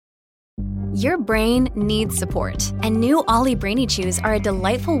Your brain needs support, and new Ollie Brainy Chews are a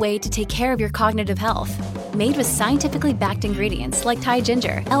delightful way to take care of your cognitive health. Made with scientifically backed ingredients like Thai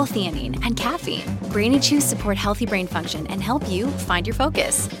ginger, L-theanine, and caffeine, Brainy Chews support healthy brain function and help you find your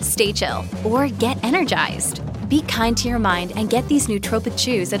focus, stay chill, or get energized. Be kind to your mind and get these nootropic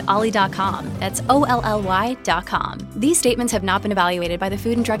chews at ollie.com. That's OLLY.com. These statements have not been evaluated by the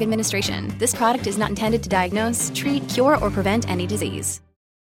Food and Drug Administration. This product is not intended to diagnose, treat, cure, or prevent any disease.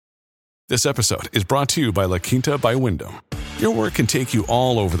 This episode is brought to you by La Quinta by Wyndham. Your work can take you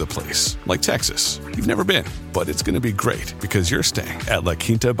all over the place, like Texas. You've never been, but it's going to be great because you're staying at La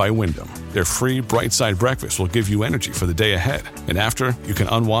Quinta by Wyndham. Their free Bright Side breakfast will give you energy for the day ahead. And after, you can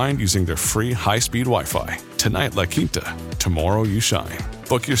unwind using their free high-speed Wi-Fi. Tonight, La Quinta. Tomorrow, you shine.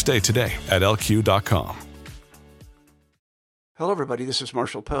 Book your stay today at LQ.com. Hello, everybody. This is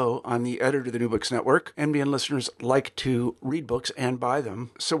Marshall Poe. I'm the editor of the New Books Network. NBN listeners like to read books and buy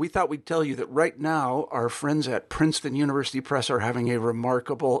them. So we thought we'd tell you that right now, our friends at Princeton University Press are having a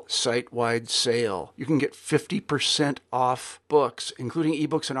remarkable site-wide sale. You can get 50% off books, including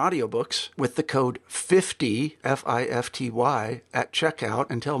ebooks and audiobooks, with the code 50, F-I-F-T-Y, at checkout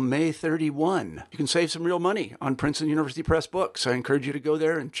until May 31. You can save some real money on Princeton University Press books. I encourage you to go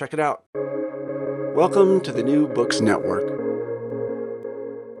there and check it out. Welcome to the New Books Network.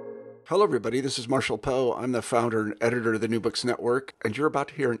 Hello, everybody. This is Marshall Poe. I'm the founder and editor of the New Books Network, and you're about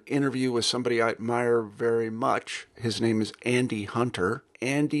to hear an interview with somebody I admire very much. His name is Andy Hunter.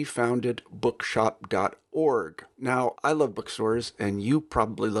 Andy founded bookshop.org. Now, I love bookstores, and you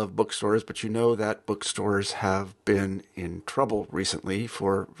probably love bookstores, but you know that bookstores have been in trouble recently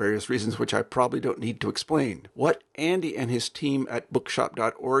for various reasons, which I probably don't need to explain. What Andy and his team at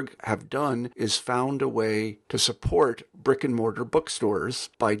bookshop.org have done is found a way to support brick-and-mortar bookstores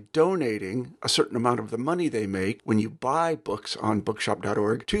by donating a certain amount of the money they make when you buy books on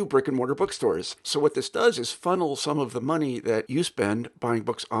bookshop.org to brick-and-mortar bookstores. So what this does is funnel some of the money that you spend buying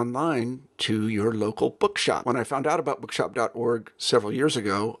books online to your local bookshop. When I found out about bookshop.org several years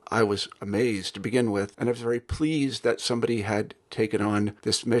ago, I was amazed to begin with, and I was very pleased that somebody had taken on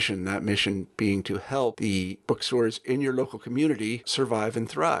this mission, that mission being to help the bookstores in your local community survive and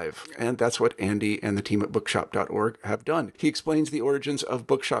thrive. And that's what Andy and the team at bookshop.org have done. He explains the origins of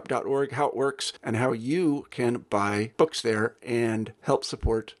bookshop.org, how it works, and how you can buy books there and help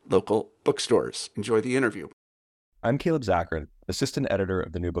support local bookstores. Enjoy the interview. I'm Caleb Zakarin, assistant editor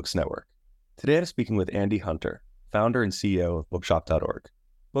of the New Books Network. Today I'm speaking with Andy Hunter, founder and CEO of bookshop.org.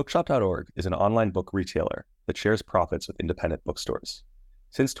 Bookshop.org is an online book retailer that shares profits with independent bookstores.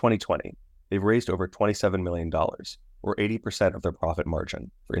 Since 2020, they've raised over $27 million, or 80% of their profit margin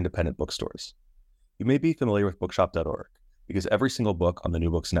for independent bookstores. You may be familiar with bookshop.org because every single book on the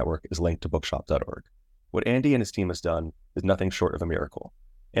New Books Network is linked to bookshop.org. What Andy and his team has done is nothing short of a miracle.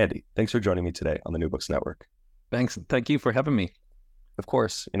 Andy, thanks for joining me today on the New Books Network. Thanks. Thank you for having me. Of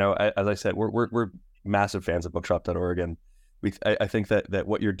course, as I said, we're massive fans of bookshop.org, and I think that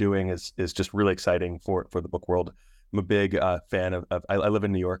what you're doing is just really exciting for the book world. I'm a big fan of I live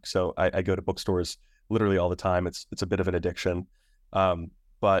in New York, so I go to bookstores literally all the time. It's a bit of an addiction,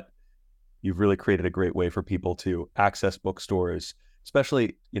 but you've really created a great way for people to access bookstores,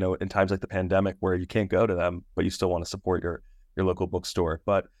 especially in times like the pandemic where you can't go to them, but you still want to support your local bookstore.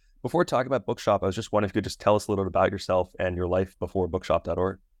 But before talking about Bookshop, I was just wondering if you could just tell us a little bit about yourself and your life before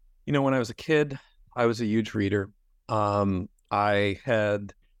bookshop.org. When I was a kid, I was a huge reader. I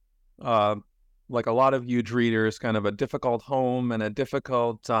had, like a lot of huge readers, kind of a difficult home and a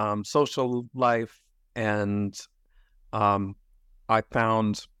difficult social life. And I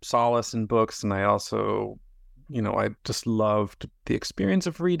found solace in books. And I also, I just loved the experience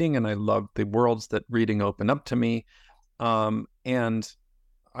of reading, and I loved the worlds that reading opened up to me. And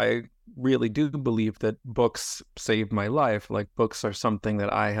I really do believe that books saved my life. Like, books are something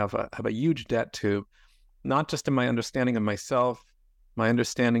that I have a huge debt to, not just in my understanding of myself, my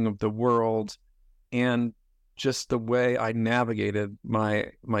understanding of the world, and just the way I navigated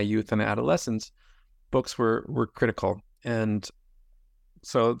my youth and adolescence. Books were critical. And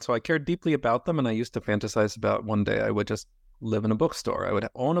so I cared deeply about them, and I used to fantasize about one day I would just live in a bookstore. I would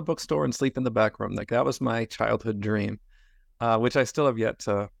own a bookstore and sleep in the back room. Like, that was my childhood dream. Which I still have yet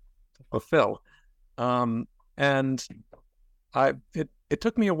to fulfill. And it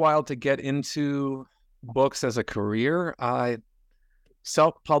took me a while to get into books as a career. I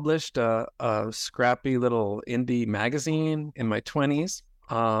self-published a scrappy little indie magazine in my 20s.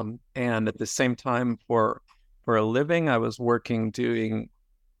 And at the same time, for a living, I was working doing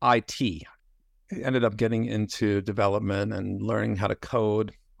IT. I ended up getting into development and learning how to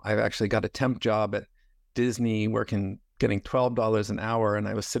code. I actually got a temp job at Disney working getting $12 an hour, and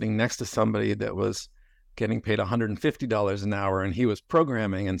I was sitting next to somebody that was getting paid $150 an hour, and he was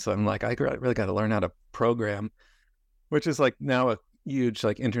programming. And so I'm like, I really got to learn how to program, which is like now a huge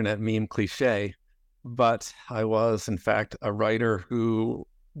like internet meme cliche. But I was, in fact, a writer who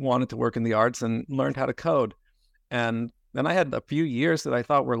wanted to work in the arts and learned how to code. And then I had a few years that I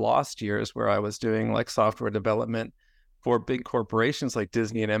thought were lost years where I was doing like software development for big corporations like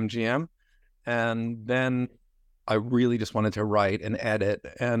Disney and MGM. And then I really just wanted to write and edit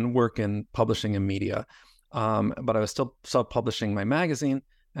and work in publishing and media. But I was still self-publishing my magazine.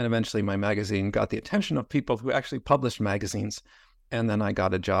 And eventually my magazine got the attention of people who actually published magazines. And then I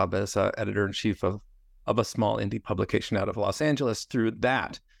got a job as editor-in-chief of a small indie publication out of Los Angeles through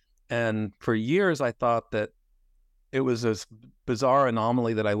that. And for years, I thought that it was this bizarre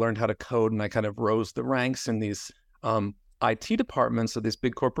anomaly that I learned how to code and I kind of rose the ranks in these IT departments of these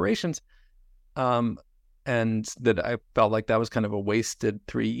big corporations. And that I felt like that was kind of a wasted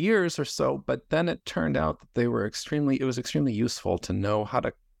 3 years or so. But then it turned out that it was extremely useful to know how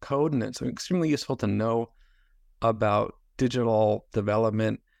to code, and it's extremely useful to know about digital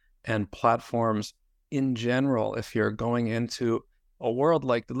development and platforms in general if you're going into a world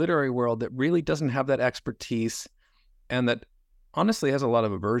like the literary world that really doesn't have that expertise and that honestly has a lot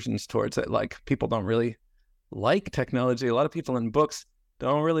of aversions towards it. Like, people don't really like technology. A lot of people in books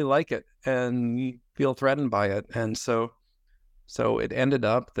don't really like it and feel threatened by it. And so it ended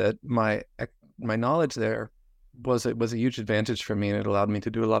up that my knowledge was a huge advantage for me, and it allowed me to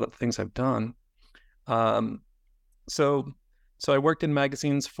do a lot of the things I've done. So I worked in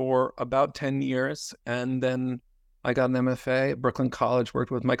magazines for about 10 years, and then I got an MFA at Brooklyn College,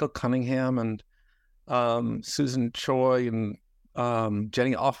 worked with Michael Cunningham and Susan Choi and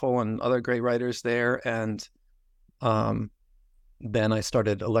Jenny Offal and other great writers there. And then I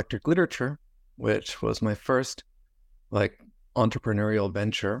started Electric Literature, which was my first like entrepreneurial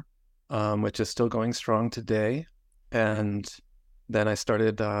venture, which is still going strong today. And then I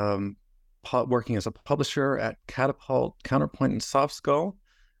started working as a publisher at Catapult, Counterpoint, and Soft Skull.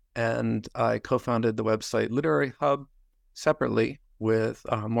 And I co-founded the website Literary Hub separately with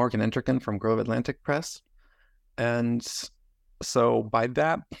Morgan Entricken from Grove Atlantic Press. And so by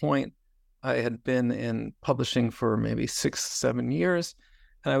that point, I had been in publishing for maybe 6-7 years.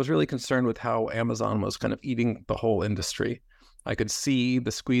 And I was really concerned with how Amazon was kind of eating the whole industry. I could see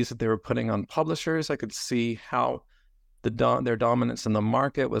the squeeze that they were putting on publishers. I could see how their dominance in the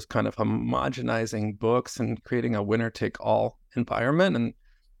market was kind of homogenizing books and creating a winner-take-all environment. And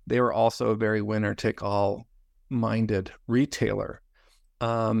they were also a very winner-take-all minded retailer.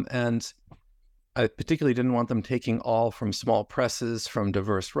 And I particularly didn't want them taking all from small presses, from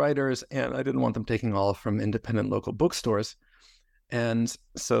diverse writers, and I didn't want them taking all from independent local bookstores. And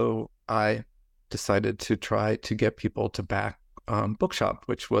so I decided to try to get people to back Bookshop,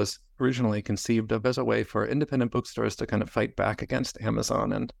 which was originally conceived of as a way for independent bookstores to kind of fight back against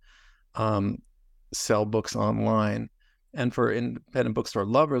Amazon and sell books online, and for independent bookstore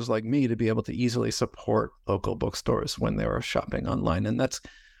lovers like me to be able to easily support local bookstores when they were shopping online. And that's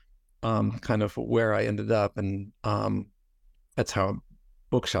kind of where I ended up, and that's how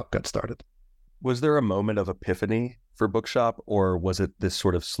Bookshop got started. Was there a moment of epiphany for Bookshop, or was it this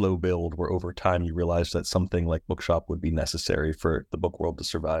sort of slow build where over time you realized that something like Bookshop would be necessary for the book world to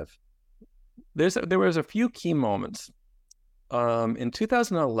survive? There was a few key moments. In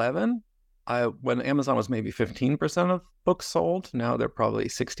 2011, when Amazon was maybe 15% of books sold, now they're probably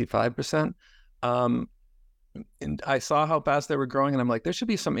 65%. And I saw how fast they were growing, and I'm like, there should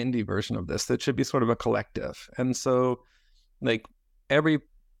be some indie version of this that should be sort of a collective. And so,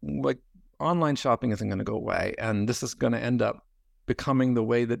 online shopping isn't going to go away, and this is going to end up becoming the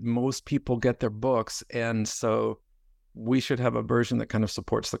way that most people get their books. And so we should have a version that kind of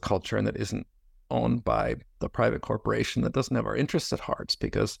supports the culture and that isn't owned by the private corporation that doesn't have our interests at heart,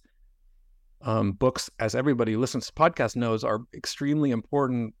 because books, as everybody who listens to podcasts knows, are extremely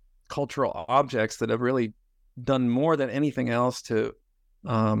important cultural objects that have really done more than anything else to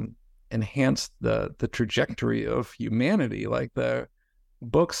enhance the trajectory of humanity. Like, the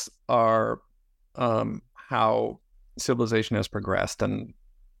books are how civilization has progressed, and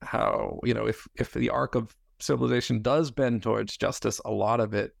how, if the arc of civilization does bend towards justice, a lot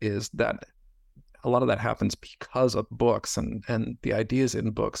of that happens because of books and the ideas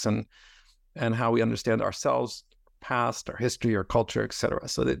in books and how we understand ourselves, past, our history, our culture, etc.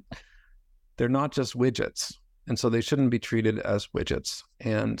 So that they're not just widgets, and so they shouldn't be treated as widgets.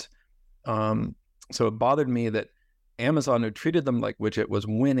 And so it bothered me that Amazon, who treated them like widget, was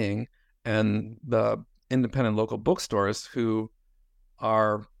winning, and the independent local bookstores, who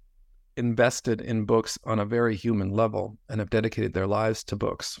are invested in books on a very human level and have dedicated their lives to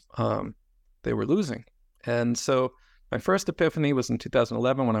books, they were losing. And so my first epiphany was in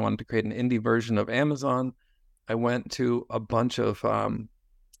 2011 when I wanted to create an indie version of Amazon. I went to a bunch of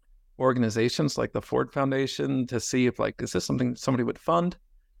organizations like the Ford Foundation to see if, like, is this something somebody would fund?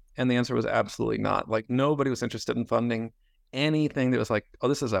 And the answer was absolutely not. Like, nobody was interested in funding anything that was like, oh,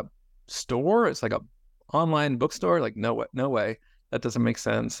 this is a store? It's like a online bookstore? Like, no way. That doesn't make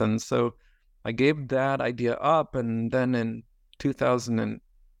sense. And so I gave that idea up. And then in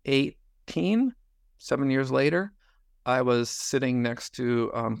 2018, 7 years later, I was sitting next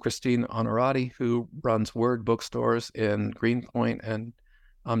to Christine Onorati, who runs Word bookstores in Greenpoint and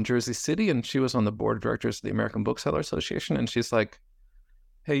Jersey City. And she was on the board of directors of the American Bookseller Association. And she's like,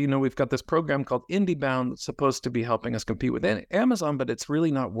 hey, we've got this program called IndieBound that's supposed to be helping us compete with Amazon, but it's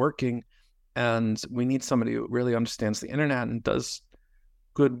really not working. And we need somebody who really understands the internet and does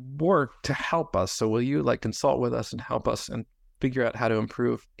good work to help us. So will you like consult with us and help us and figure out how to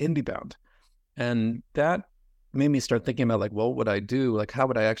improve IndieBound? And that made me start thinking about, like, what would I do? Like, how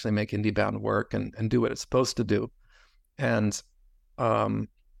would I actually make IndieBound work and do what it's supposed to do? And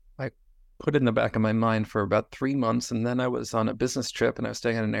I put it in the back of my mind for about 3 months. And then I was on a business trip and I was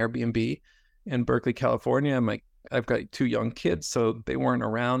staying at an Airbnb in Berkeley, California. I've got 2 young kids, so they weren't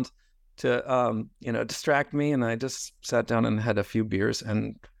around to, distract me. And I just sat down and had a few beers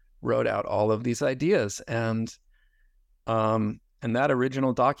and wrote out all of these ideas. And that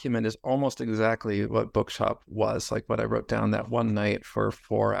original document is almost exactly what Bookshop was. Like, what I wrote down that one night for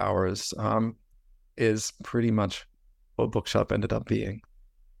 4 hours is pretty much what Bookshop ended up being.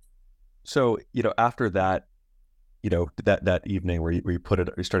 So, after that, that evening where you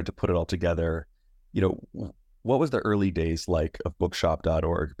started to put it all together, what was the early days like of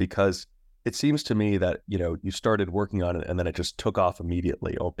bookshop.org? Because it seems to me that, you started working on it and then it just took off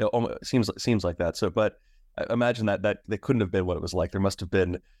immediately. It seems like that. So, but I imagine that couldn't have been what it was like. There must have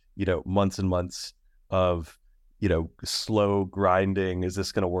been, months and months of, slow grinding. Is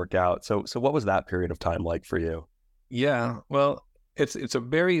this going to work out? So what was that period of time like for you? Yeah, well, it's a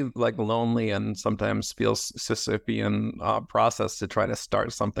very like lonely and sometimes feels Sisyphean process to try to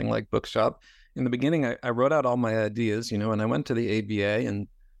start something like Bookshop. In the beginning, I wrote out all my ideas, and I went to the ABA, and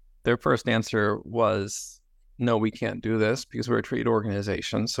their first answer was, no, we can't do this because we're a trade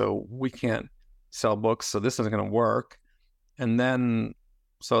organization, so we can't sell books, so this isn't going to work. And then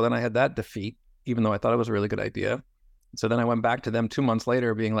I had that defeat, even though I thought it was a really good idea. So then I went back to them 2 months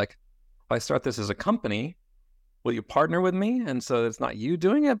later being like, if I start this as a company, will you partner with me? And so it's not you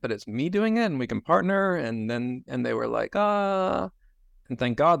doing it, but it's me doing it, and we can partner. And they were like, and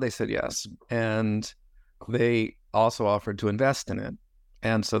thank God they said yes. And they also offered to invest in it.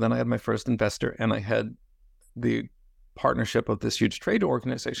 And so then I had my first investor, and I had the partnership of this huge trade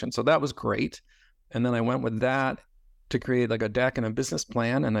organization. So that was great. And then I went with that to create like a deck and a business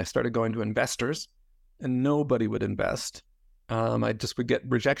plan. And I started going to investors, and nobody would invest. I just would get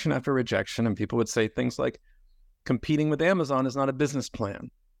rejection after rejection. And people would say things like, competing with Amazon is not a business plan.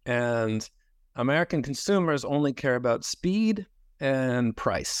 And American consumers only care about speed and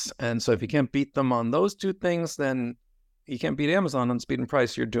price. And so if you can't beat them on those 2 things, then you can't beat Amazon on speed and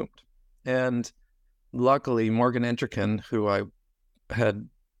price, you're doomed. And luckily, Morgan Entrekin, who I had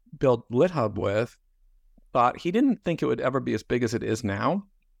built LitHub with, thought he didn't think it would ever be as big as it is now.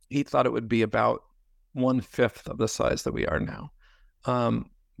 He thought it would be about 1/5 of the size that we are now.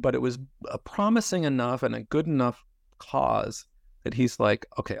 But it was a promising enough and a good enough cause that he's like,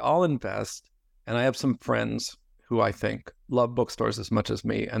 okay, I'll invest. And I have some friends who I think love bookstores as much as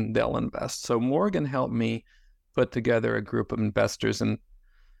me, and they'll invest. So Morgan helped me put together a group of investors. And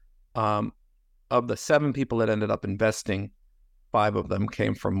of the 7 people that ended up investing, 5 of them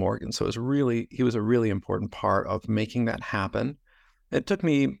came from Morgan. So he was a really important part of making that happen. It took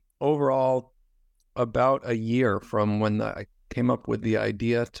me overall about a year from when I came up with the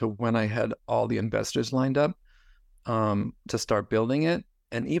idea to when I had all the investors lined up to start building it.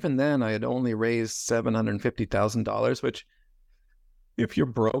 And even then, I had only raised $750,000, which, if you're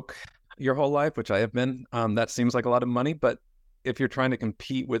broke your whole life, which I have been, that seems like a lot of money. But if you're trying to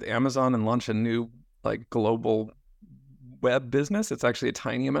compete with Amazon and launch a new like global web business, it's actually a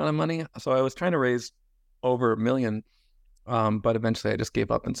tiny amount of money. So I was trying to raise over $1 million. But eventually I just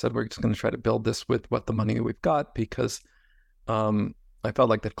gave up and said, we're just going to try to build this with what the money we've got, because I felt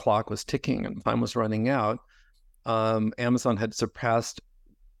like the clock was ticking and time was running out. Amazon had surpassed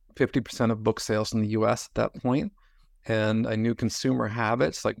 50% of book sales in the US at that point. And I knew consumer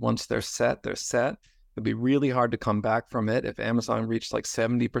habits, like once they're set, they're set. It'd be really hard to come back from it. If Amazon reached like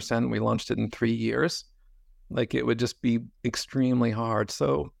 70%, we launched it in 3 years, like it would just be extremely hard.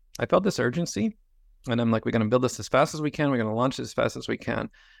 So I felt this urgency, and I'm like, we're going to build this as fast as we can. We're going to launch it as fast as we can.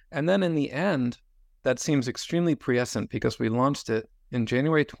 And then in the end, that seems extremely prescient because we launched it in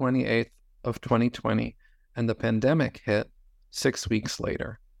January 28th of 2020, and the pandemic hit 6 weeks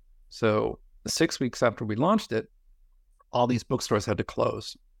later. So 6 weeks after we launched it, all these bookstores had to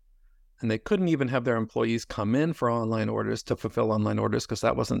close. And they couldn't even have their employees come in for online orders to fulfill online orders because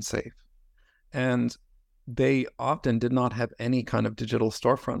that wasn't safe. And they often did not have any kind of digital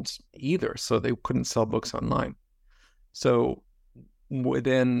storefronts either, so they couldn't sell books online. So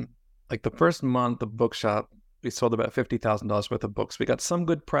within like the first month of Bookshop, we sold about $50,000 worth of books. We got some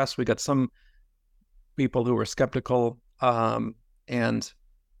good press. We got some people who were skeptical. And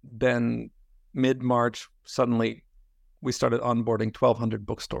then mid-March, suddenly we started onboarding 1,200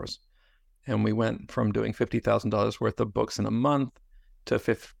 bookstores. And we went from doing $50,000 worth of books in a month to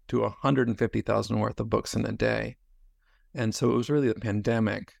 $150,000 worth of books in a day. And so it was really the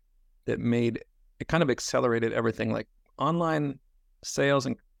pandemic that made it kind of accelerated everything. Like online sales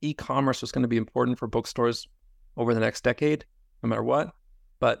and e-commerce was going to be important for bookstores over the next decade, no matter what.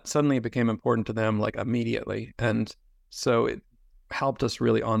 But suddenly it became important to them like immediately. And so it helped us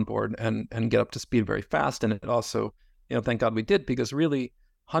really onboard and get up to speed very fast. And it also, thank God we did, because really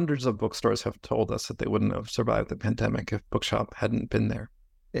hundreds of bookstores have told us that they wouldn't have survived the pandemic if Bookshop hadn't been there.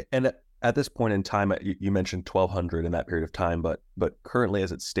 And at this point in time, you mentioned 1,200 in that period of time, but currently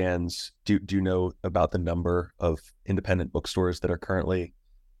as it stands, do you know about the number of independent bookstores that are currently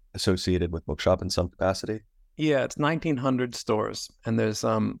associated with Bookshop in some capacity? Yeah, it's 1,900 stores, and there's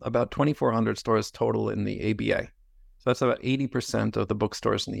about 2,400 stores total in the ABA. So that's about 80% of the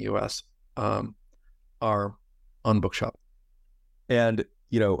bookstores in the U.S. Are on Bookshop. And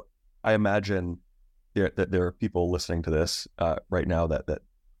I imagine that there are people listening to this right now that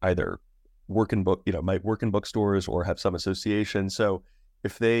either might work in bookstores or have some association. So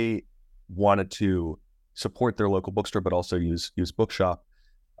if they wanted to support their local bookstore but also use Bookshop,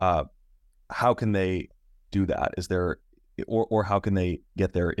 how can they do that? Is there or how can they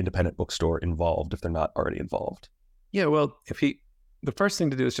get their independent bookstore involved if they're not already involved? Yeah, well, the first thing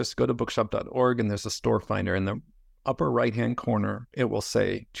to do is just go to bookshop.org, and there's a store finder in the upper right-hand corner. It will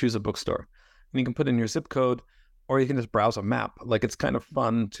say, choose a bookstore. And you can put in your zip code, or you can just browse a map. Like, it's kind of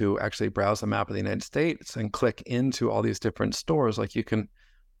fun to actually browse a map of the United States and click into all these different stores. Like, you can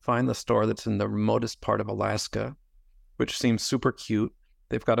find the store that's in the remotest part of Alaska, which seems super cute.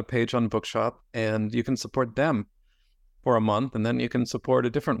 They've got a page on Bookshop, and you can support them for a month, and then you can support a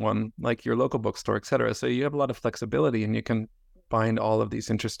different one, like your local bookstore, et cetera. So you have a lot of flexibility, and you can find all of these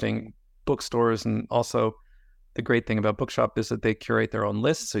interesting bookstores. And also, the great thing about Bookshop is that they curate their own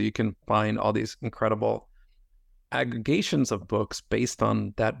lists, so you can find all these incredible aggregations of books based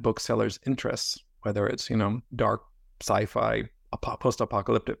on that bookseller's interests, whether it's, dark sci-fi,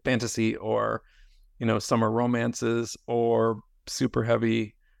 post-apocalyptic fantasy, or, summer romances, or super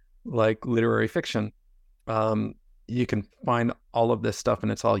heavy, like literary fiction. You can find all of this stuff,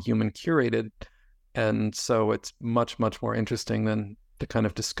 and it's all human curated. And so it's much, much more interesting than the kind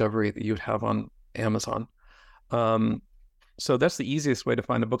of discovery that you'd have on Amazon. So that's the easiest way to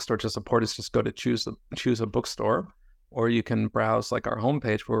find a bookstore to support, is just go to choose a bookstore, or you can browse like our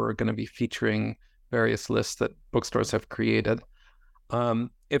homepage, where we're going to be featuring various lists that bookstores have created.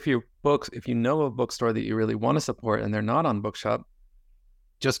 If you know a bookstore that you really want to support and they're not on Bookshop,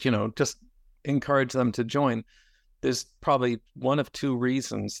 just encourage them to join. There's probably one of two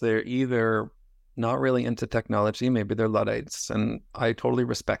reasons. They're either not really into technology, maybe they're Luddites, and I totally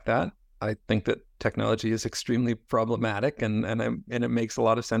respect that. I think that technology is extremely problematic, and it makes a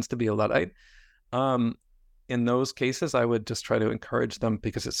lot of sense to be a Luddite. In those cases, I would just try to encourage them,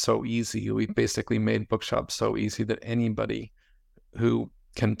 because it's so easy. We basically made Bookshop so easy that anybody who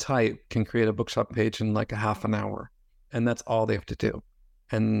can type can create a Bookshop page in like a half an hour, and that's all they have to do.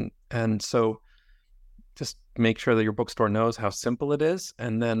 And so just make sure that your bookstore knows how simple it is.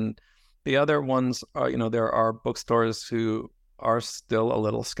 And then the other ones are, there are bookstores who are still a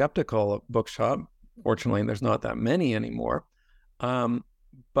little skeptical of Bookshop. Fortunately, there's not that many anymore.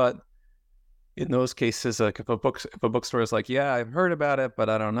 But in those cases, like if a bookstore is like, yeah, I've heard about it, but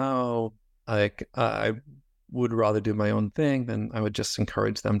I don't know, like I would rather do my own thing, then I would just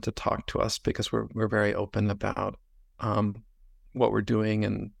encourage them to talk to us, because we're very open about what we're doing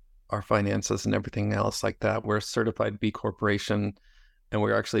and our finances and everything else like that. We're a certified B Corporation, and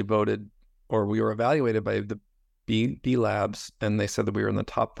we're actually we were evaluated by the B Labs, and they said that we were in the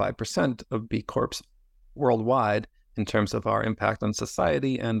top 5% of B Corps worldwide in terms of our impact on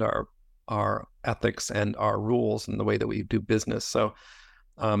society and our ethics and our rules and the way that we do business. So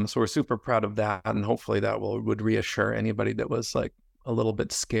we're super proud of that, and hopefully that would reassure anybody that was like a little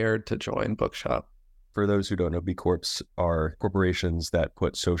bit scared to join Bookshop. For those who don't know, B Corps are corporations that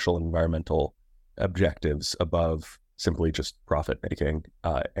put social and environmental objectives above simply just profit making.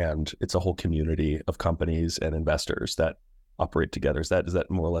 And it's a whole community of companies and investors that operate together. Is that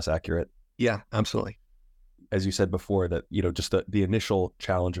more or less accurate? Yeah, absolutely. As you said before, that, just the initial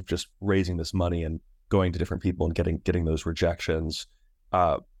challenge of just raising this money and going to different people and getting those rejections.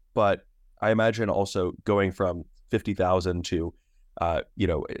 But I imagine also going from 50,000 to, I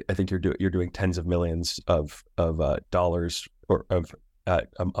think you're doing tens of millions of dollars or of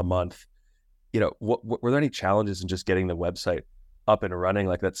a month. What were there any challenges in just getting the website up and running?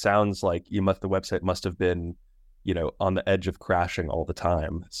 Like, that sounds like the website must have been, on the edge of crashing all the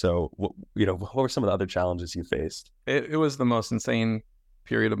time. So, what were some of the other challenges you faced? It was the most insane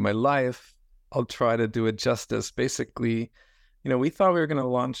period of my life. I'll try to do it justice. Basically, we thought we were going to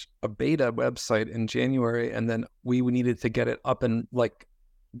launch a beta website in January, and then we needed to get it up and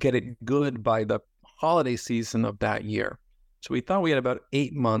get it good by the holiday season of that year. So we thought we had about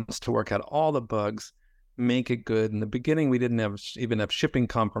 8 months to work out all the bugs, make it good. In the beginning, we didn't even have shipping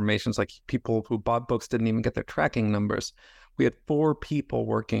confirmations. Like, people who bought books didn't even get their tracking numbers. We had 4 people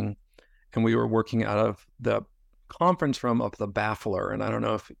working, and we were working out of the conference room of The Baffler. And I don't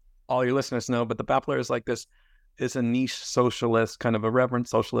know if all your listeners know, but The Baffler is a niche socialist, kind of irreverent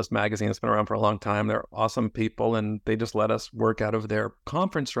socialist magazine that's been around for a long time. They're awesome people, and they just let us work out of their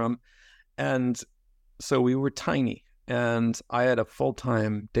conference room. And so we were tiny, and I had a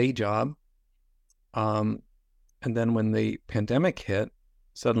full-time day job. And then when the pandemic hit,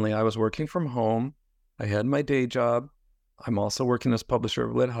 suddenly I was working from home. I had my day job. I'm also working as publisher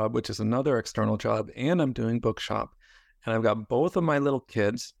of LitHub, which is another external job, and I'm doing Bookshop. And I've got both of my little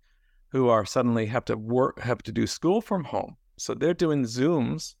kids who are suddenly have to do school from home. So they're doing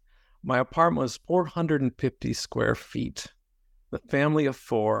Zooms. My apartment was 450 square feet. The family of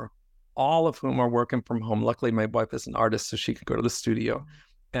 4, all of whom are working from home. Luckily, my wife is an artist, so she could go to the studio.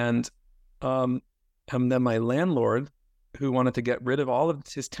 And then my landlord, who wanted to get rid of all of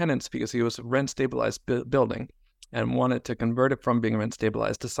his tenants because he was a rent-stabilized building and wanted to convert it from being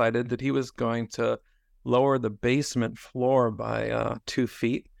rent-stabilized, decided that he was going to lower the basement floor by 2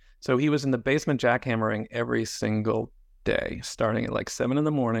 feet. So he was in the basement jackhammering every single day, starting at 7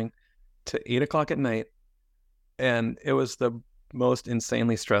 a.m. to 8 o'clock at night. And it was the most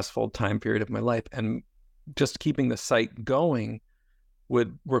insanely stressful time period of my life. And just keeping the site going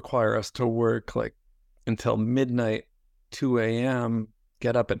would require us to work until midnight, 2 a.m.,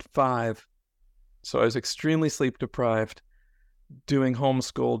 get up at 5. So I was extremely sleep deprived, doing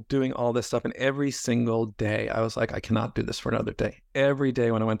homeschool, doing all this stuff. And every single day, I was like, I cannot do this for another day. Every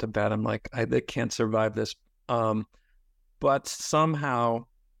day when I went to bed, I'm like, I can't survive this. But somehow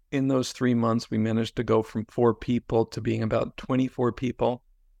in those 3 months, we managed to go from 4 people to being about 24 people.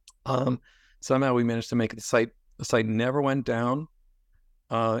 Somehow we managed to make the site never went down.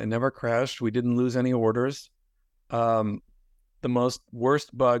 It never crashed. We didn't lose any orders. The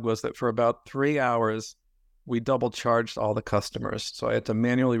worst bug was that for about 3 hours, we double charged all the customers. So I had to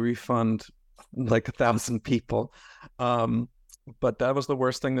manually refund 1,000 people. But that was the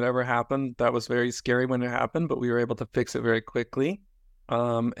worst thing that ever happened. That was very scary when it happened, but we were able to fix it very quickly.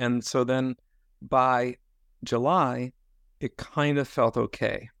 And so then by July, it kind of felt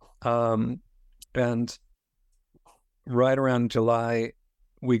okay. And right around July,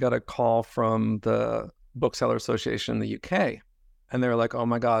 we got a call from the Bookseller Association in the UK. And they were like, oh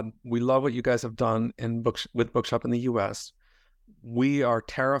my God, we love what you guys have done with Bookshop in the US. We are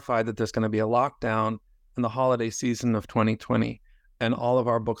terrified that there's going to be a lockdown in the holiday season of 2020, and all of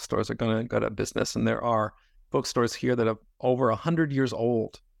our bookstores are going to go out of business. And there are bookstores here that are over 100 years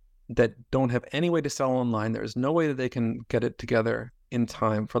old that don't have any way to sell online. There is no way that they can get it together in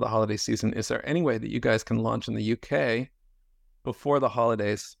time for the holiday season. Is there any way that you guys can launch in the UK before the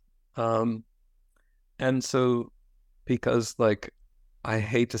holidays? And so, because I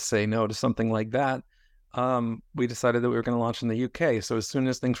hate to say no to something like that, we decided that we were going to launch in the UK. So as soon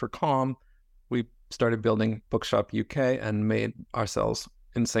as things were calm, we started building Bookshop UK and made ourselves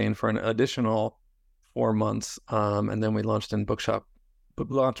insane for an additional 4 months. And then we launched Bookshop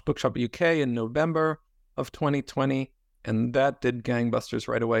UK in November of 2020. And that did gangbusters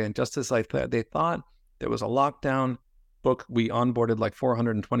right away. And just as they thought there was a lockdown, we onboarded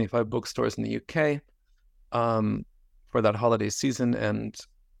 425 bookstores in the UK for that holiday season. And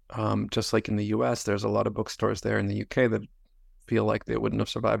just like in the US, there's a lot of bookstores there in the UK that feel like they wouldn't have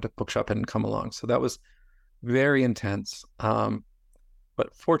survived if Bookshop hadn't come along. So that was very intense.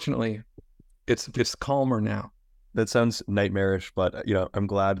 But fortunately, it's calmer now. that sounds nightmarish, but I'm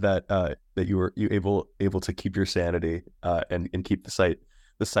glad that that you were able to keep your sanity and keep the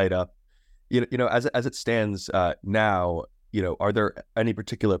site up. As it stands now, are there any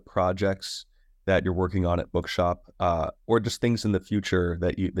particular projects that you're working on at Bookshop, or just things in the future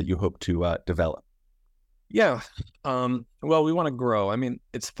that you hope to develop? Yeah. Well, we want to grow. I mean,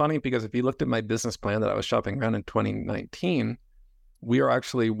 it's funny because if you looked at my business plan that I was shopping around in 2019, we are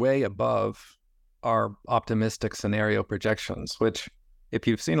actually way above our optimistic scenario projections, which if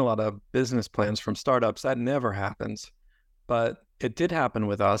you've seen a lot of business plans from startups, that never happens. But it did happen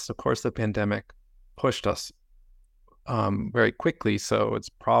with us. Of course, the pandemic pushed us very quickly. So it's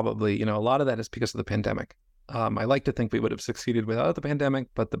probably, a lot of that is because of the pandemic. I like to think we would have succeeded without the pandemic,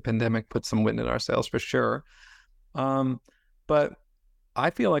 but the pandemic put some wind in our sails for sure. But I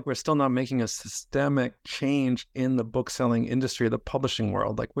feel like we're still not making a systemic change in the book selling industry, the publishing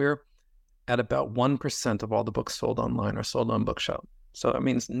world. Like we're at about 1% of all the books sold online are sold on Bookshop. So that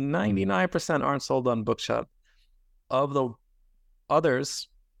means 99% aren't sold on Bookshop. Of the others,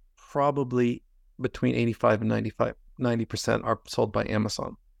 probably between 85 and 90% are sold by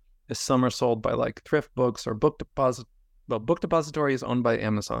Amazon. Some are sold by like Thrift Books or Book Deposit. Well, Book Depository is owned by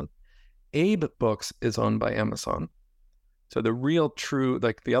Amazon. Abe Books is owned by Amazon. So the real true,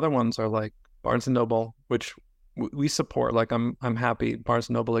 like the other ones are like Barnes & Noble, which we support. Like I'm happy Barnes &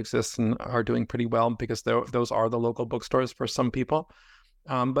 Noble exists and are doing pretty well because those are the local bookstores for some people.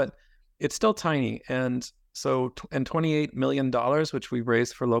 But it's still tiny. And so, and $28 million, which we've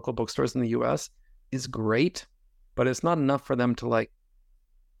raised for local bookstores in the US, is great, but it's not enough for them to like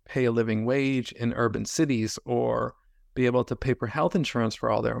pay a living wage in urban cities or be able to pay for health insurance for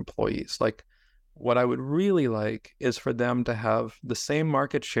all their employees. Like what I would really like is for them to have the same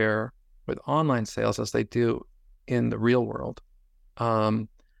market share with online sales as they do in the real world. And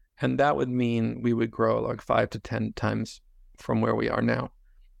that would mean we would grow like 5 to 10 times from where we are now.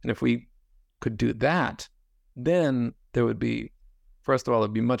 And if we could do that, then there would be, first of all,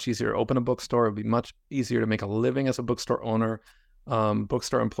 it'd be much easier to open a bookstore. It'd be much easier to make a living as a bookstore owner.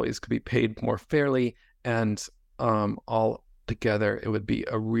 Bookstore employees could be paid more fairly, and all together, it would be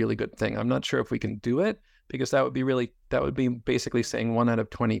a really good thing. I'm not sure if we can do it because that would be basically saying 1 out of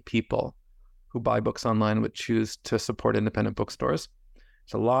 20 people who buy books online would choose to support independent bookstores.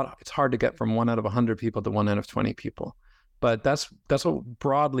 It's hard to get from 1 out of 100 people to 1 out of 20 people. But that's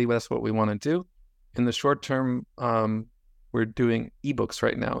what we want to do. In the short term, we're doing ebooks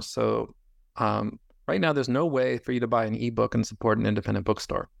right now. So right now, there's no way for you to buy an ebook and support an independent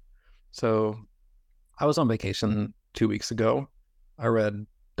bookstore. So I was on vacation 2 weeks ago. I read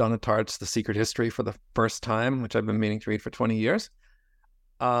Donna Tartt's The Secret History for the first time, which I've been meaning to read for 20 years.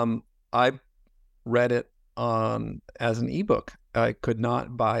 I read it as an ebook. I could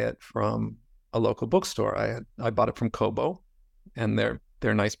not buy it from a local bookstore. I bought it from Kobo, and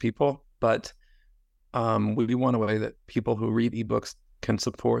they're nice people, but we want a way that people who read ebooks can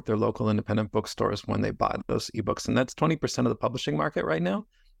support their local independent bookstores when they buy those ebooks. And that's 20% of the publishing market right now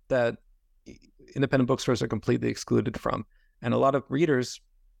that independent bookstores are completely excluded from. And a lot of readers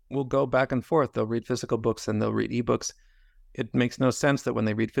will go back and forth. They'll read physical books and they'll read ebooks. It makes no sense that when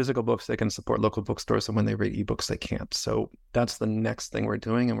they read physical books, they can support local bookstores, and when they read ebooks, they can't. So that's the next thing we're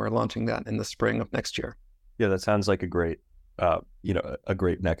doing, and we're launching that in the spring of next year. Yeah, that sounds like a great, a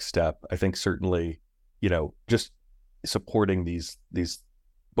great next step. I think certainly, just supporting these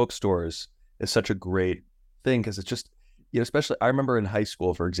bookstores is such a great thing because it's just, especially I remember in high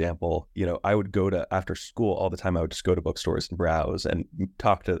school, for example, I would go to, after school all the time, I would just go to bookstores and browse and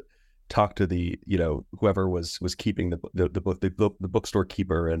talk to the, whoever was keeping the bookstore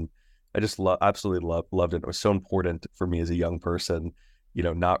keeper. And I just absolutely loved it. It was so important for me as a young person,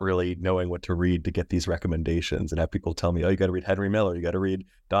 not really knowing what to read to get these recommendations and have people tell me, oh, you got to read Henry Miller, you got to read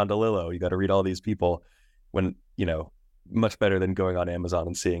Don DeLillo, you got to read all these people, when, much better than going on Amazon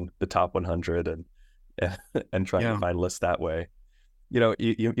and seeing the top 100 and trying to find lists that way.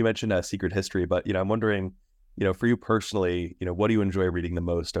 You mentioned Secret History, but, I'm wondering, for you personally, what do you enjoy reading the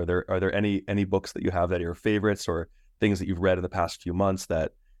most? Are there any books that you have that are your favorites, or things that you've read in the past few months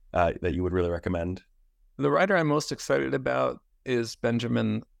that you would really recommend? The writer I'm most excited about is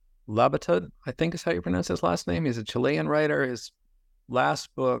Benjamin Labatut, I think is how you pronounce his last name. He's a Chilean writer. His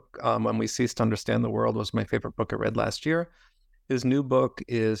last book, When We Cease to Understand the World, was my favorite book I read last year. His new book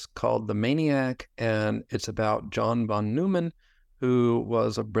is called The Maniac, and it's about John von Neumann, who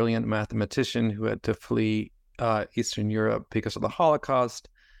was a brilliant mathematician who had to flee Eastern Europe because of the Holocaust,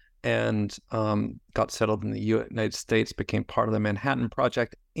 and got settled in the United States, became part of the Manhattan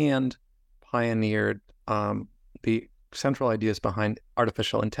Project, and pioneered the central ideas behind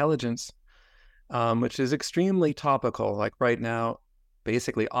artificial intelligence. which is extremely topical. Like right now,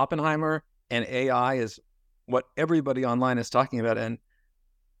 basically Oppenheimer and AI is what everybody online is talking about. And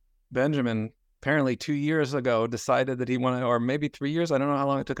Benjamin, apparently 2 years ago, decided that he wanted, or maybe 3 years, I don't know how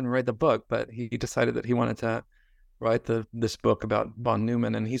long it took him to write the book, but he decided that he wanted to write this book about von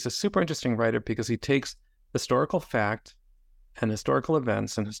Neumann. And he's a super interesting writer because he takes historical fact and historical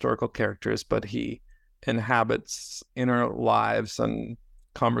events and historical characters, but he inhabits inner lives and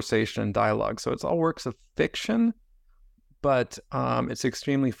conversation and dialogue. So it's all works of fiction, but it's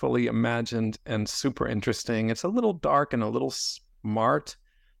extremely fully imagined and super interesting. It's a little dark and a little smart.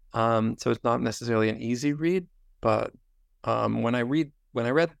 So it's not necessarily an easy read, but when I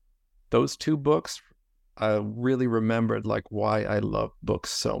read those two books, I really remembered like why I love books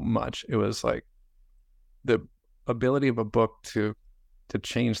so much. It was like the ability of a book to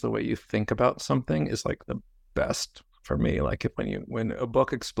change the way you think about something is like the best for me. Like when a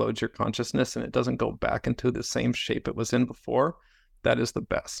book explodes your consciousness and it doesn't go back into the same shape it was in before, that is the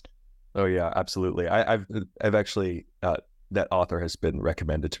best. Oh yeah, absolutely. I've actually that author has been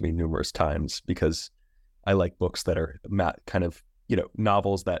recommended to me numerous times because I like books that are kind of,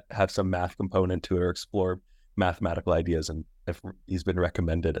 novels that have some math component to it or explore mathematical ideas. And if he's been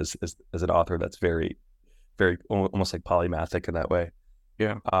recommended as an author that's very, very almost like polymathic in that way.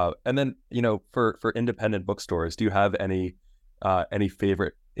 Yeah. And then, for independent bookstores, do you have any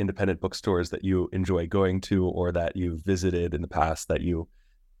favorite independent bookstores that you enjoy going to or that you've visited in the past that you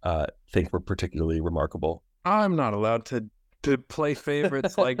think were particularly remarkable? I'm not allowed to play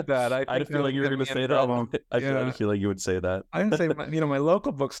favorites like that. I feel like you were going to say that. I feel like you would say that. I would say, my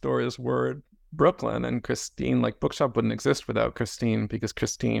local bookstore is Word Brooklyn, and Christine, like Bookshop wouldn't exist without Christine because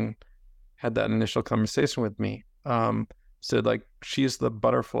Christine had that initial conversation with me. So like she's the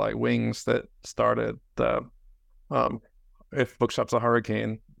butterfly wings that started the If Bookshop's a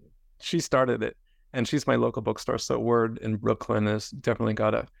Hurricane. She started it, and she's my local bookstore. So Word in Brooklyn has definitely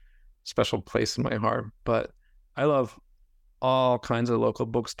got a special place in my heart. But I love all kinds of local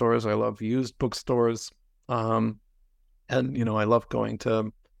bookstores. I love used bookstores. And, I love going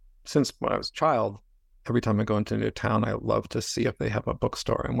to, since when I was a child, every time I go into a new town, I love to see if they have a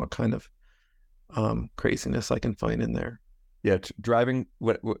bookstore and what kind of craziness I can find in there. Yeah, driving.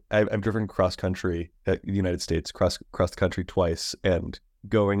 I've driven cross country at the United States, cross the country twice, and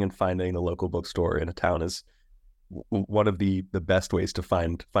going and finding the local bookstore in a town is one of the best ways to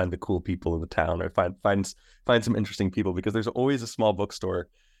find the cool people in the town, or find some interesting people, because there's always a small bookstore.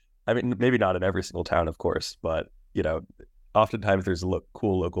 I mean, maybe not in every single town, of course, but oftentimes there's a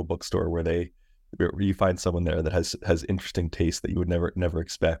cool local bookstore where you find someone there that has interesting tastes that you would never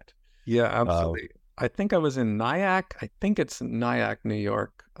expect. Yeah, absolutely. I think I was in Nyack. I think it's Nyack, New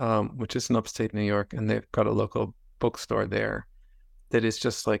York, which is in upstate New York, and they've got a local bookstore there that is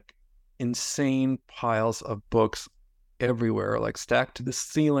just like insane piles of books everywhere, like stacked to the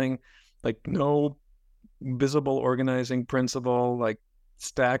ceiling, like no visible organizing principle, like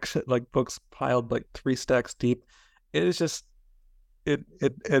stacks, like books piled like 3 stacks deep. It is just, it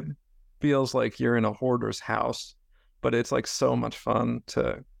feels like you're in a hoarder's house, but it's like so much fun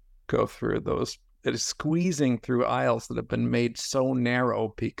to go through those. It is squeezing through aisles that have been made so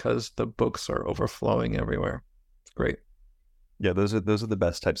narrow because the books are overflowing everywhere. It's great. Yeah, those are the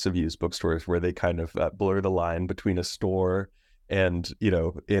best types of used bookstores, where they kind of blur the line between a store and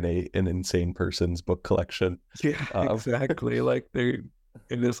an insane person's book collection. Yeah, exactly. Like it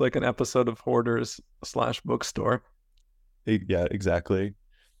is like an episode of Hoarders /bookstore. Yeah, exactly.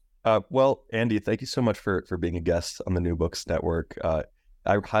 Well, Andy, thank you so much for being a guest on the New Books Network. I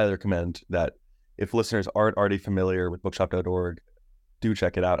highly recommend that if listeners aren't already familiar with bookshop.org, do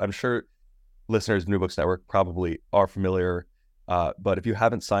check it out. I'm sure listeners of New Books Network probably are familiar. But if you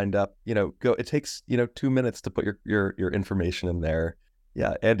haven't signed up, go. It takes 2 minutes to put your information in there.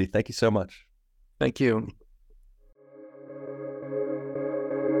 Yeah, Andy, thank you so much. Thank you.